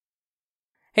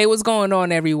Hey, what's going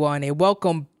on, everyone? And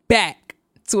welcome back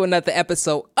to another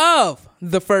episode of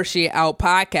the First Year Out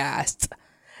Podcast,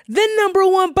 the number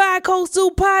one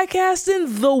bi-coastal podcast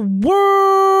in the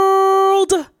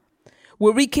world,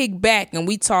 where we kick back and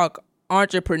we talk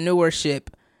entrepreneurship,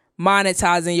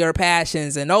 monetizing your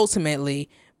passions, and ultimately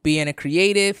being a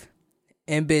creative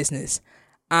in business.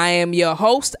 I am your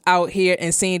host out here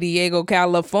in San Diego,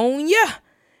 California,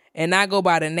 and I go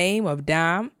by the name of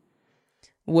Dom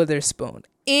Witherspoon.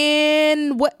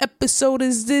 And what episode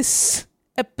is this?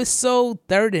 Episode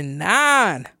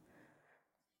 39.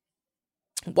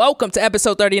 Welcome to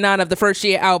episode 39 of the First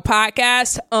Year Out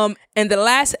Podcast. In the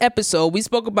last episode, we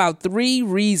spoke about 3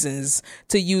 reasons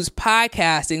to use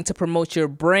podcasting to promote your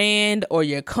brand or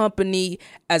your company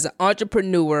as an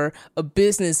entrepreneur, a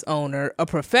business owner, a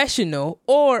professional,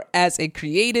 or as a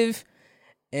creative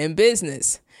in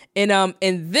business. And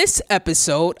in this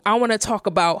episode, I want to talk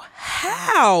about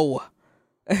how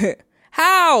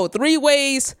 3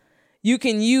 ways you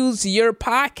can use your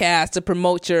podcast to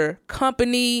promote your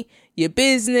company, your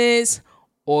business,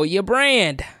 or your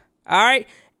brand. All right.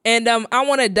 And I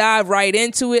want to dive right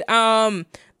into it.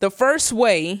 The first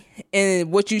way,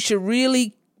 and what you should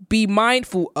really be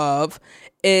mindful of,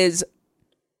 is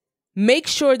make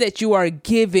sure that you are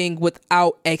giving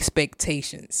without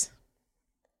expectations.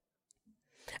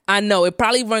 I know it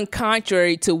probably runs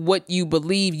contrary to what you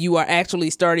believe you are actually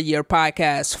starting your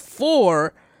podcast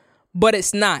for, but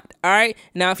it's not. All right.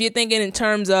 Now, if you're thinking in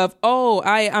terms of,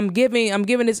 I'm giving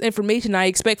this information, I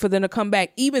expect for them to come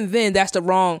back. Even then, that's the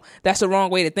wrong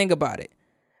way to think about it.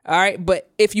 All right. But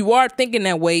if you are thinking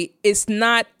that way, it's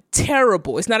not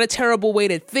terrible. It's not a terrible way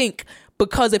to think,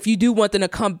 because if you do want them to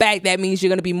come back, that means you're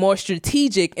going to be more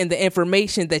strategic in the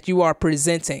information that you are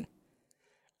presenting.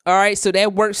 All right, so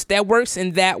that works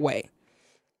in that way.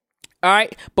 All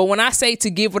right, but when I say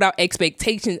to give without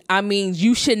expectations, I mean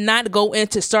you should not go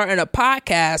into starting a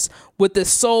podcast with the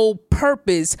sole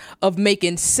purpose of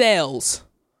making sales.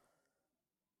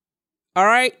 All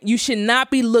right, you should not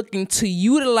be looking to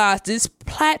utilize this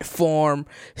platform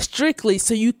strictly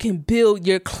so you can build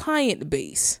your client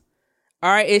base.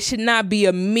 All right, it should not be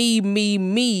a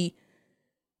me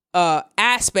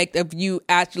aspect of you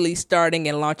actually starting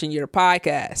and launching your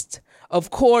podcast. Of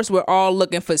course, we're all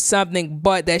looking for something,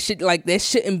 but that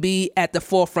shouldn't be at the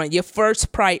forefront. Your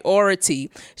first priority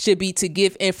should be to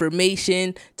give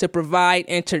information, to provide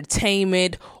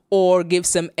entertainment, or give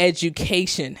some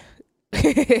education. All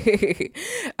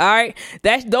right,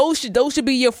 those should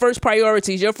be your first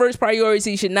priorities. Your first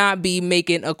priority should not be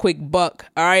making a quick buck.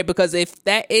 All right, because if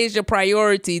that is your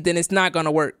priority, then it's not going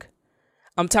to work.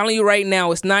 I'm telling you right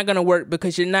now, it's not going to work,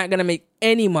 because you're not going to make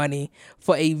any money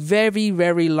for a very,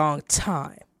 very long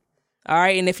time. All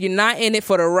right. And if you're not in it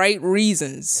for the right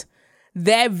reasons,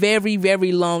 that very,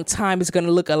 very long time is going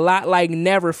to look a lot like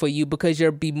never for you, because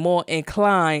you'll be more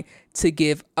inclined to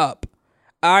give up.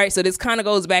 All right. So this kind of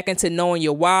goes back into knowing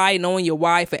your why. Knowing your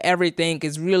why for everything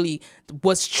is really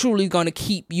what's truly going to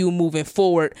keep you moving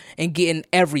forward and getting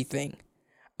everything.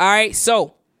 All right.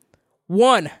 So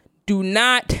 1, do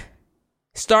not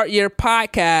start your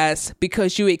podcast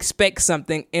because you expect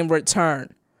something in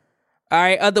return. All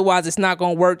right. Otherwise, it's not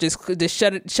going to work. Just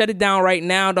shut it down right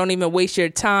now. Don't even waste your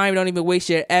time. Don't even waste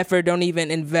your effort. Don't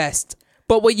even invest.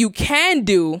 But what you can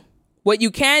do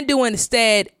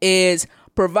instead is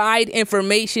provide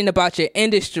information about your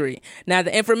industry. Now,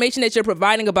 the information that you're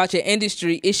providing about your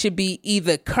industry, it should be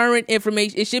either current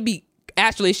information. It should be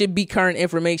current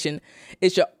information.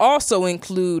 It should also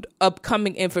include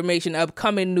upcoming information,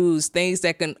 upcoming news, things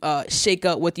that can shake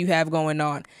up what you have going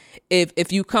on.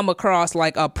 If you come across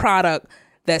like a product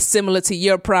that's similar to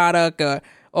your product,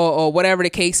 or whatever the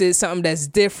case is, something that's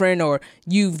different, or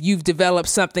you've developed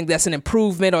something that's an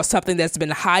improvement or something that's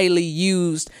been highly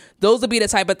used, those will be the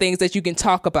type of things that you can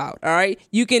talk about. All right,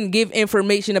 you can give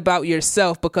information about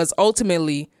yourself, because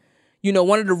ultimately,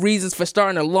 one of the reasons for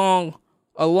starting a long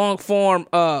form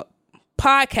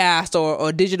podcast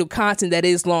or digital content that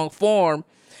is long form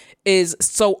is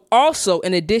so also,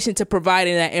 in addition to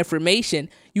providing that information,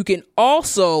 you can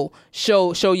also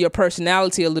show your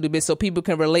personality a little bit so people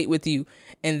can relate with you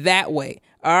in that way.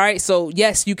 All right. So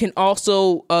yes, you can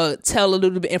also tell a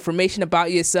little bit information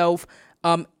about yourself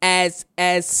as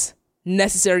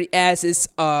necessary, as is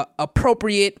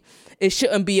appropriate. It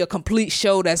shouldn't be a complete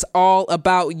show that's all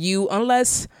about you,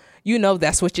 unless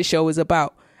that's what your show is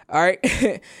about. All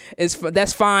right.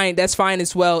 That's fine. That's fine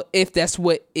as well, if that's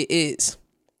what it is.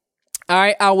 All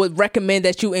right. I would recommend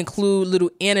that you include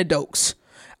little anecdotes.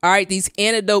 All right. These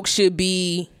anecdotes should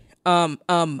be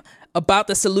about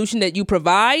the solution that you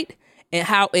provide and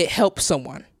how it helps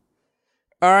someone.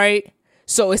 All right.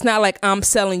 So it's not like I'm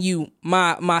selling you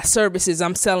my services.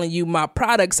 I'm selling you my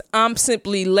products. I'm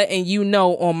simply letting you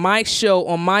know on my show,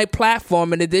 on my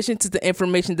platform, in addition to the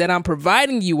information that I'm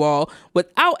providing you all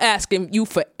without asking you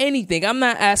for anything. I'm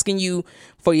not asking you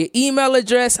for your email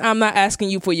address. I'm not asking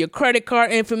you for your credit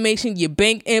card information, your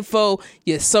bank info,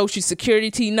 your social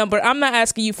security number. I'm not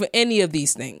asking you for any of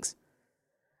these things.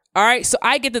 All right. So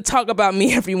I get to talk about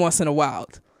me every once in a while.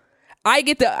 I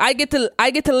get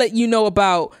to let you know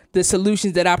about the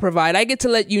solutions that I provide. I get to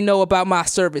let you know about my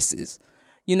services.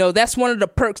 You know, that's one of the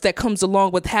perks that comes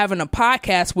along with having a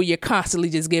podcast where you're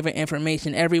constantly just giving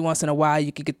information. Every once in a while,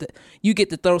 you get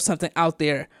to throw something out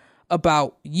there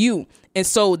about you. And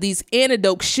so these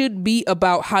anecdotes should be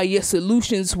about how your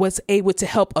solutions was able to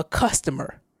help a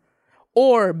customer,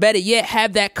 or better yet,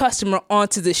 have that customer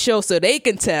onto the show so they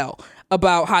can tell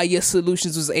about how your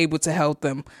solutions was able to help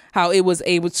them, how it was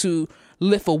able to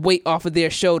lift a weight off of their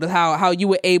shoulder, how you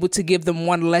were able to give them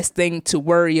one less thing to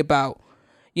worry about.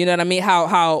 You know what I mean?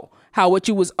 How what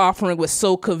you was offering was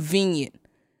so convenient.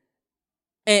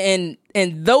 And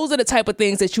those are the type of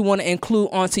things that you want to include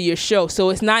onto your show.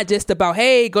 So it's not just about,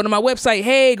 hey, go to my website,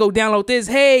 hey, go download this,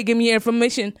 hey, give me your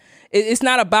information. It's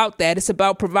not about that. It's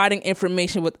about providing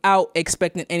information without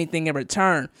expecting anything in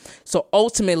return. So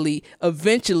ultimately,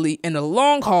 eventually, in the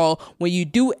long haul, when you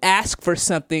do ask for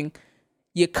something,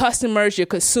 your customers, your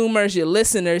consumers, your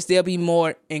listeners, they'll be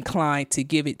more inclined to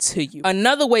give it to you.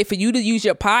 Another way for you to use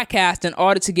your podcast in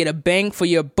order to get a bang for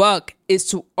your buck is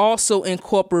to also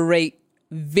incorporate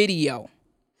video.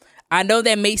 I know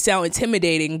that may sound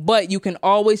intimidating, but you can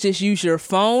always just use your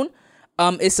phone.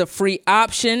 It's a free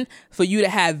option for you to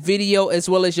have video as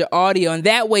well as your audio. And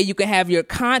that way you can have your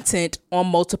content on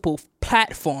multiple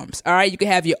platforms. All right. You can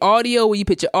have your audio where you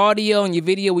put your audio and your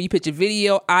video where you put your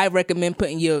video. I recommend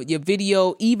putting your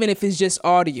video, even if it's just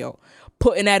audio,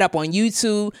 putting that up on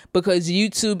YouTube, because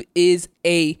YouTube is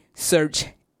a search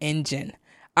engine.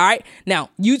 All right.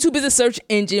 Now, YouTube is a search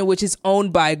engine which is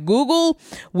owned by Google,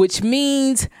 which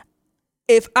means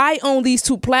if I own these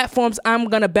two platforms, I'm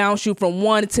going to bounce you from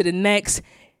one to the next.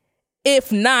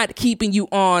 If not, keeping you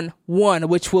on one,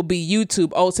 which will be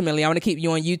YouTube. Ultimately, I want to keep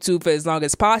you on YouTube for as long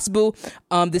as possible.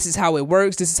 This is how it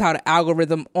works. This is how the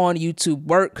algorithm on YouTube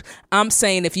works. I'm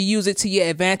saying if you use it to your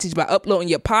advantage by uploading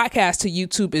your podcast to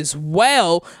YouTube as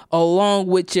well, along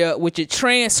with your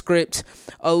transcript,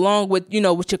 along with,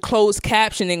 with your closed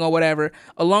captioning or whatever,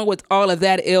 along with all of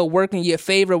that, it'll work in your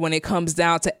favor when it comes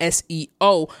down to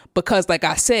SEO. Because like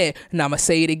I said, and I'm going to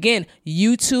say it again,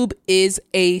 YouTube is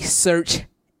a search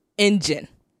engine.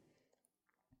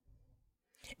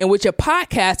 And with your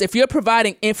podcast, if you're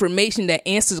providing information that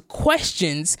answers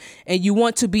questions and you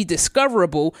want to be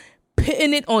discoverable,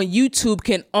 putting it on YouTube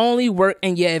can only work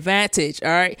in your advantage. All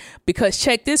right. Because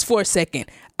check this for a second.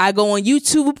 I go on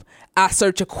YouTube, I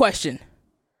search a question.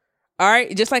 All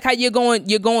right. Just like how you're going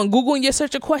Google and you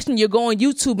search a question, you're going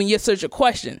YouTube and you search a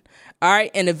question. All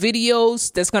right. And the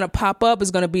videos that's going to pop up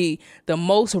is going to be the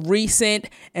most recent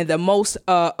and the most,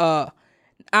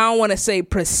 I don't want to say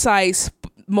precise,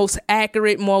 most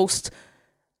accurate,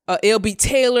 it'll be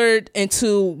tailored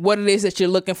into what it is that you're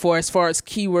looking for as far as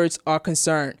keywords are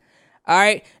concerned. All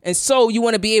right. And so you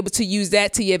want to be able to use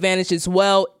that to your advantage as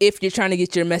well if you're trying to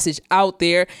get your message out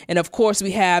there. And of course,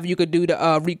 you could do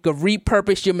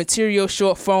repurpose your material,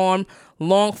 short form,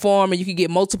 long form, and you can get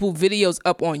multiple videos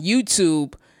up on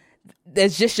YouTube.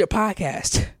 That's just your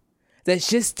podcast. That's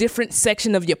just different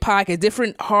section of your podcast,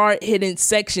 different hard hidden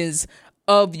sections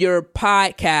of your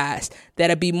podcast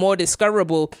that'll be more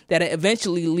discoverable, that'll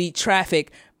eventually lead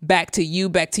traffic back to you,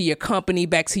 back to your company,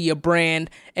 back to your brand,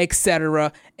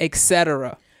 etc.,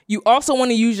 etc. You also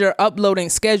want to use your uploading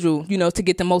schedule, to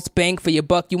get the most bang for your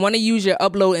buck. You want to use your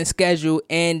uploading schedule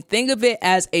and think of it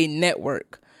as a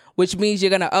network, which means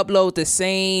you're going to upload the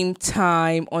same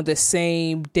time on the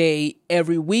same day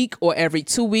every week or every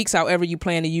 2 weeks, however you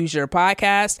plan to use your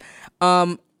podcast.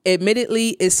 Admittedly,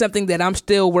 it's something that I'm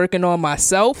still working on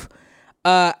myself.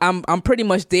 I'm pretty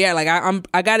much there. Like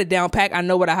I got it down pat. I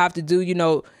know what I have to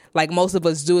do, like most of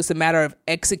us do. It's a matter of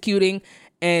executing.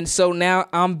 And so now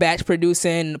I'm batch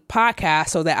producing podcasts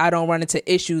so that I don't run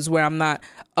into issues where I'm not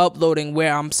uploading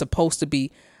where I'm supposed to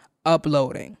be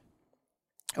uploading.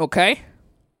 Okay.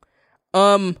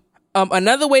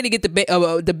 Another way to get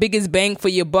the biggest bang for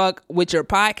your buck with your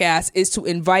podcast is to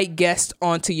invite guests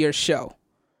onto your show.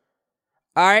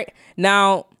 All right.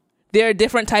 Now, there are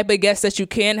different type of guests that you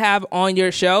can have on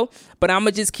your show, but I'm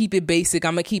going to just keep it basic.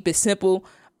 I'm going to keep it simple.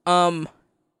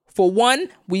 For one,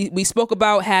 we spoke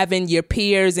about having your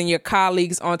peers and your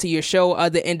colleagues onto your show,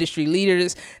 other industry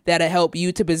leaders that'll help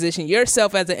you to position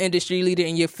yourself as an industry leader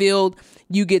in your field.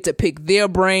 You get to pick their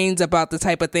brains about the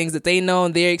type of things that they know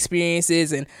and their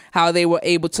experiences and how they were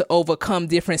able to overcome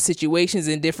different situations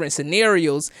and different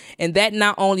scenarios. And that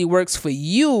not only works for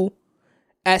you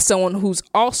as someone who's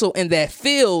also in that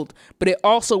field, but it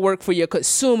also works for your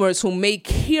consumers who may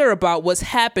care about what's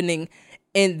happening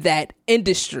in that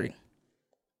industry.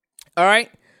 All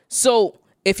right. So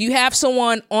if you have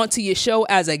someone onto your show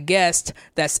as a guest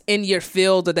that's in your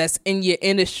field or that's in your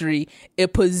industry,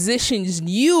 it positions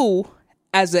you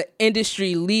as an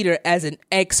industry leader, as an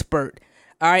expert,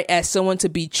 all right, as someone to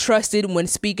be trusted when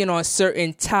speaking on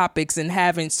certain topics and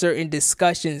having certain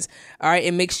discussions. All right.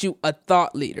 It makes you a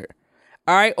thought leader.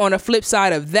 All right. On the flip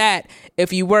side of that,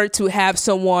 if you were to have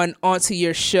someone onto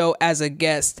your show as a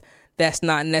guest that's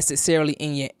not necessarily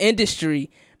in your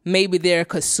industry, maybe they're a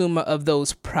consumer of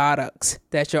those products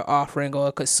that you're offering or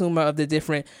a consumer of the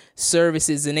different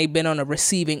services, and they've been on the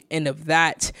receiving end of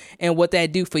that. And what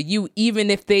that do for you, even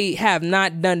if they have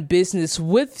not done business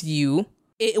with you,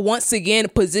 it once again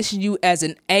positions you as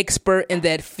an expert in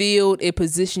that field. It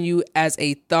positions you as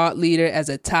a thought leader, as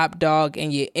a top dog in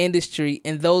your industry.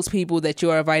 And those people that you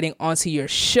are inviting onto your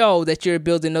show, that you're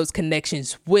building those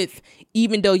connections with,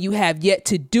 even though you have yet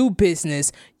to do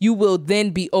business, you will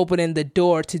then be opening the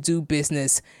door to do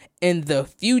business in the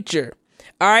future.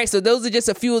 All right, so those are just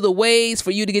a few of the ways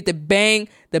for you to get the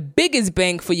biggest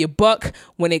bang for your buck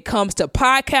when it comes to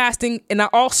podcasting. And I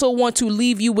also want to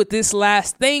leave you with this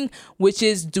last thing, which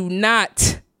is when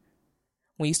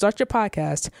you start your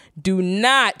podcast, do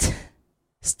not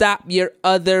stop your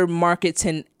other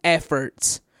marketing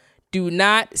efforts. Do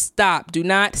not stop. All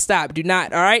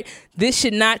right. This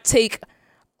should not take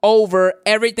over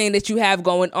everything that you have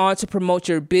going on to promote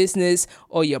your business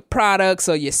or your products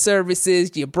or your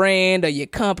services, your brand or your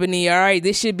company. All right.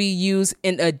 This should be used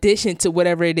in addition to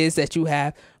whatever it is that you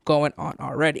have going on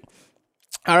already.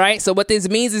 All right. So what this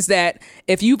means is that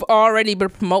if you've already been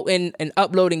promoting and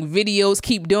uploading videos,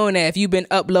 keep doing that. If you've been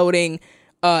uploading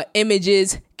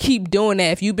images, keep doing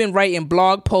that. If you've been writing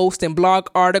blog posts and blog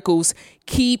articles,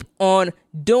 keep on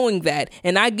doing that.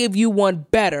 And I give you one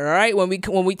better. All right. When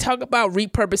we talk about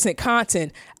repurposing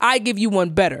content, I give you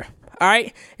one better. All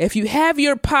right. If you have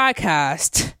your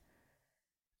podcast,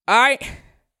 all right,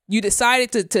 you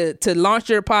decided to launch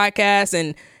your podcast,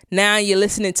 and now you're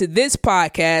listening to this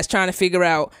podcast, trying to figure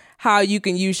out how you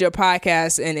can use your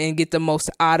podcast and get the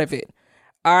most out of it.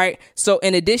 All right. So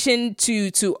in addition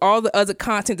to all the other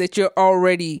content that you're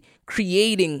already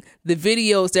creating, the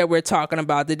videos that we're talking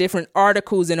about, the different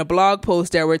articles and a blog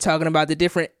post that we're talking about, the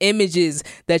different images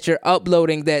that you're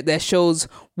uploading that shows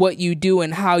what you do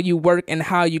and how you work and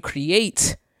how you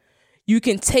create, you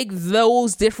can take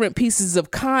those different pieces of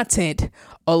content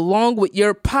along with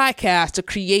your podcast to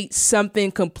create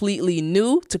something completely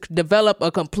new, to develop a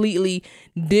completely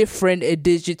different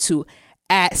digital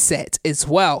asset as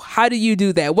well. How do you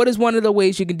do that? What is one of the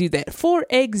ways you can do that? For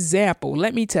example,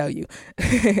 let me tell you,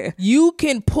 you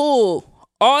can pull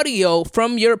audio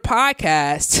from your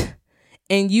podcast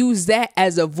and use that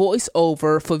as a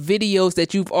voiceover for videos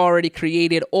that you've already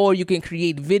created, or you can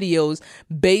create videos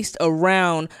based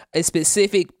around a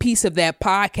specific piece of that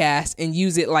podcast and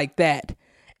use it like that,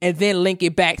 and then link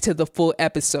it back to the full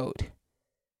episode.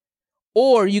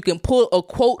 Or you can pull a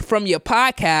quote from your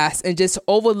podcast and just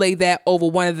overlay that over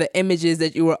one of the images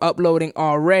that you were uploading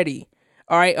already.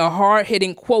 All right, a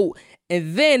hard-hitting quote.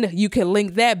 And then you can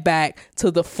link that back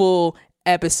to the full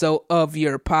episode of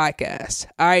your podcast.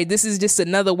 All right, this is just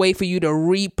another way for you to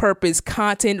repurpose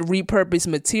content, repurpose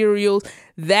materials.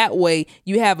 That way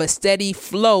you have a steady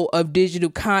flow of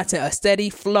digital content, a steady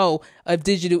flow of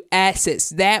digital assets.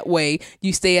 That way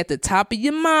you stay at the top of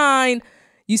your mind.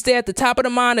 You stay at the top of the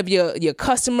mind of your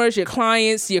customers, your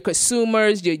clients, your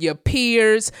consumers, your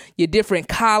peers, your different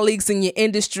colleagues in your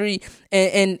industry,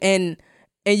 and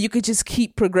you could just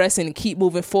keep progressing and keep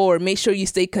moving forward. Make sure you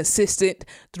stay consistent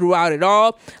throughout it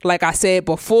all. Like I said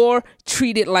before,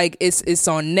 treat it like it's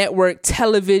on network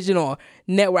television or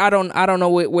network. I don't know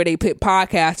where they put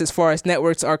podcasts as far as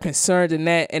networks are concerned in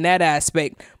that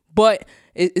aspect, but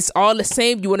it's all the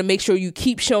same. You want to make sure you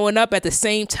keep showing up at the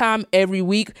same time every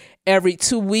week, every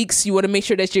 2 weeks. You want to make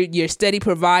sure that you're steady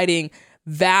providing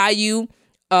value.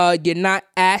 You're not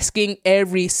asking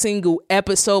every single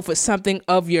episode for something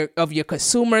of your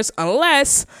consumers,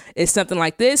 unless it's something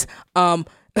like this.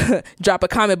 Drop a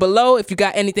comment below if you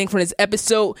got anything from this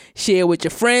episode. Share with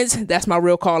your friends. That's my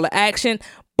real call to action.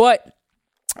 But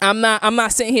I'm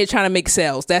not sitting here trying to make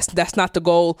sales. That's not the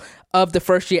goal of the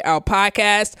First Year Out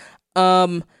podcast.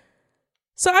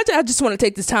 So I just want to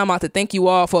take this time out to thank you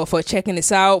all for checking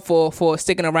this out, for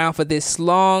sticking around for this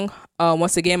long.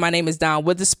 Once again, my name is Don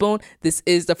Witherspoon. This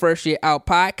is the First Year Out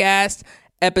Podcast,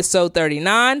 episode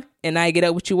 39, and I get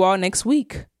up with you all next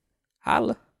week.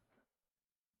 Holla.